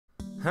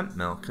Hemp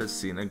milk has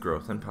seen a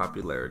growth in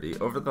popularity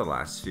over the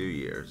last few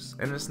years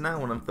and is now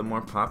one of the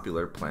more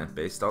popular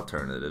plant-based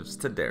alternatives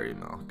to dairy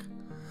milk.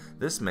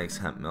 This makes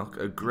hemp milk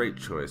a great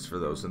choice for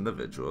those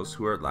individuals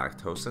who are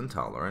lactose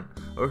intolerant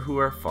or who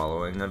are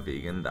following a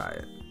vegan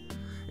diet.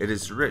 It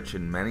is rich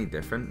in many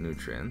different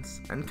nutrients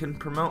and can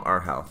promote our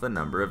health a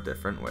number of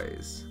different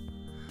ways.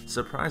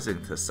 Surprising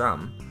to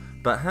some,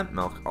 but hemp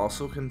milk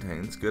also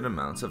contains good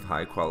amounts of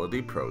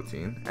high-quality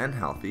protein and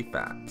healthy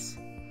fats.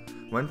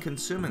 When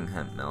consuming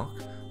hemp milk,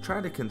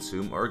 try to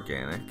consume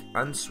organic,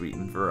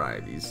 unsweetened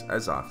varieties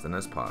as often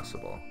as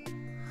possible.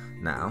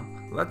 Now,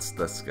 let's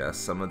discuss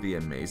some of the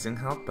amazing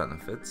health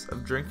benefits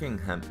of drinking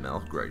hemp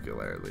milk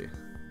regularly.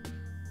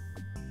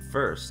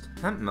 First,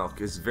 hemp milk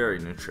is very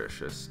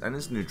nutritious and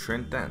is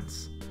nutrient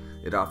dense.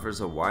 It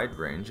offers a wide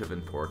range of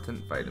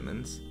important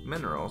vitamins,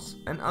 minerals,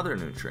 and other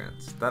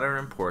nutrients that are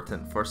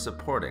important for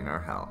supporting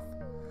our health.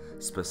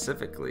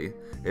 Specifically,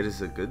 it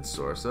is a good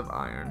source of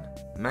iron,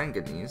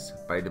 manganese,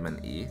 vitamin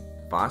E,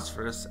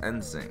 phosphorus,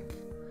 and zinc.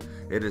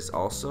 It is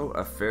also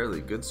a fairly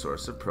good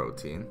source of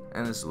protein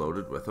and is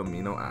loaded with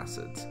amino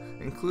acids,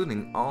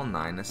 including all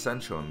 9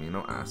 essential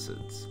amino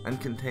acids, and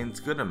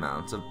contains good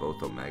amounts of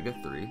both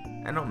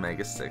omega-3 and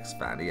omega-6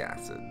 fatty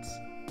acids.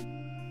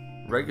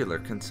 Regular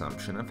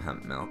consumption of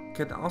hemp milk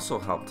can also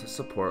help to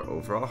support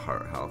overall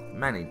heart health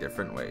many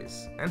different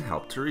ways and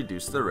help to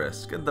reduce the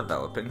risk of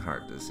developing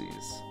heart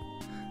disease.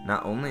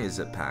 Not only is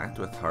it packed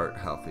with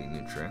heart-healthy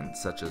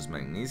nutrients such as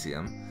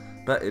magnesium,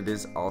 but it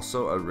is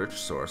also a rich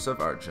source of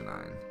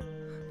arginine.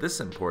 This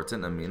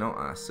important amino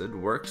acid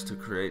works to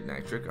create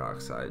nitric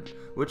oxide,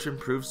 which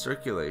improves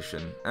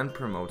circulation and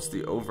promotes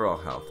the overall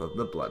health of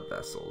the blood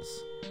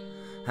vessels.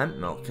 Hemp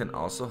milk can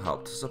also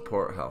help to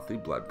support healthy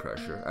blood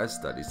pressure, as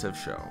studies have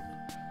shown.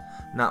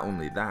 Not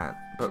only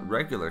that, but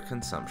regular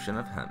consumption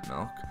of hemp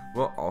milk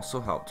will also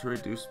help to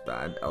reduce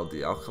bad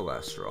LDL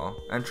cholesterol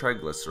and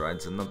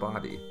triglycerides in the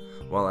body,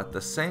 while at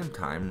the same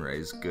time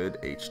raise good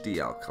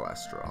HDL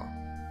cholesterol.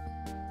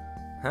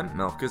 Hemp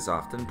milk is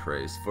often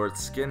praised for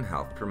its skin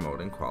health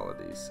promoting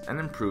qualities and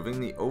improving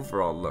the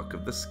overall look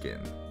of the skin.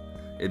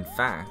 In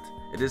fact,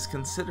 it is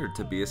considered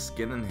to be a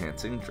skin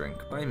enhancing drink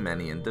by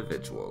many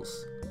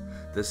individuals.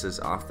 This is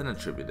often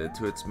attributed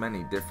to its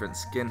many different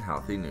skin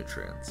healthy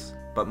nutrients,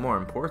 but more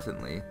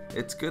importantly,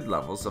 its good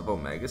levels of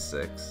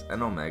omega-6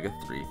 and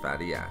omega-3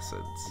 fatty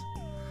acids.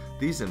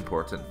 These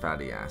important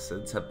fatty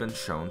acids have been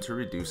shown to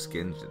reduce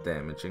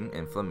skin-damaging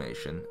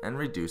inflammation and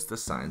reduce the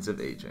signs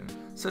of aging,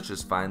 such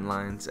as fine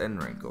lines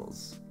and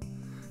wrinkles.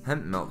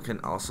 Hemp milk can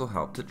also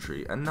help to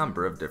treat a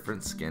number of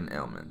different skin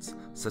ailments,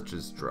 such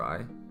as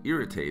dry,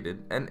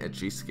 irritated, and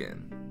itchy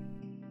skin.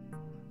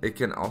 It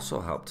can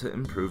also help to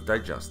improve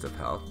digestive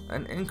health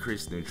and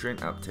increase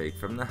nutrient uptake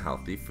from the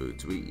healthy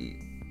foods we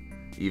eat.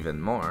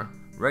 Even more,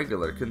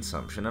 regular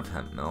consumption of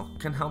hemp milk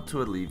can help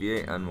to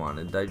alleviate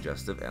unwanted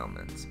digestive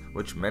ailments,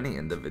 which many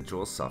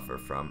individuals suffer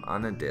from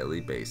on a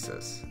daily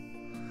basis.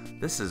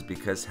 This is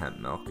because hemp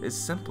milk is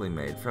simply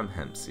made from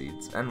hemp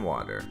seeds and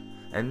water,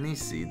 and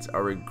these seeds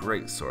are a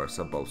great source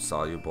of both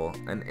soluble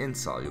and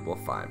insoluble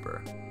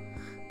fiber.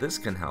 This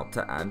can help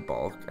to add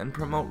bulk and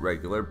promote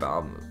regular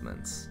bowel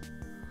movements.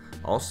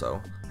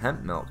 Also,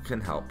 hemp milk can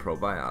help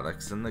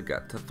probiotics in the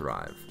gut to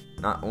thrive,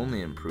 not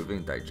only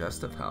improving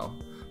digestive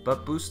health,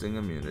 but boosting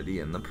immunity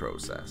in the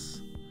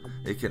process.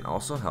 It can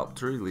also help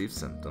to relieve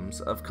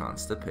symptoms of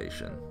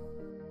constipation.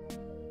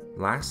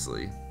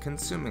 Lastly,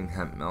 consuming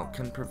hemp milk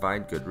can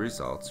provide good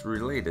results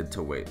related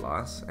to weight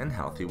loss and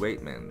healthy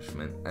weight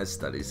management, as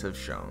studies have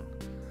shown.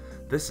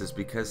 This is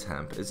because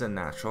hemp is a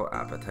natural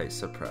appetite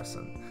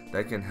suppressant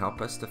that can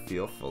help us to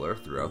feel fuller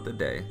throughout the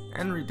day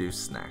and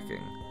reduce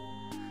snacking.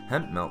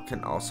 Hemp milk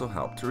can also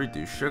help to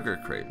reduce sugar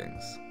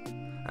cravings.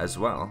 As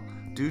well,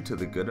 due to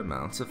the good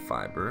amounts of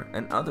fiber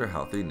and other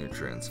healthy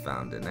nutrients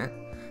found in it,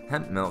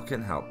 hemp milk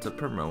can help to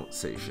promote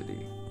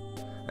satiety.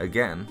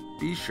 Again,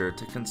 be sure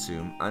to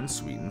consume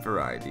unsweetened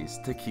varieties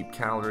to keep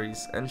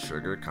calories and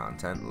sugar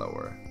content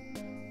lower.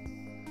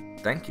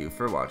 Thank you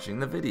for watching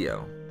the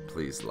video.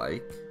 Please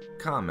like,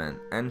 comment,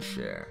 and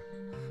share.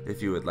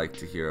 If you would like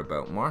to hear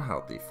about more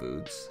healthy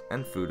foods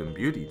and food and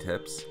beauty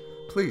tips,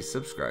 please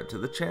subscribe to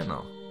the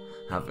channel.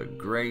 Have a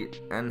great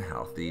and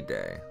healthy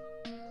day.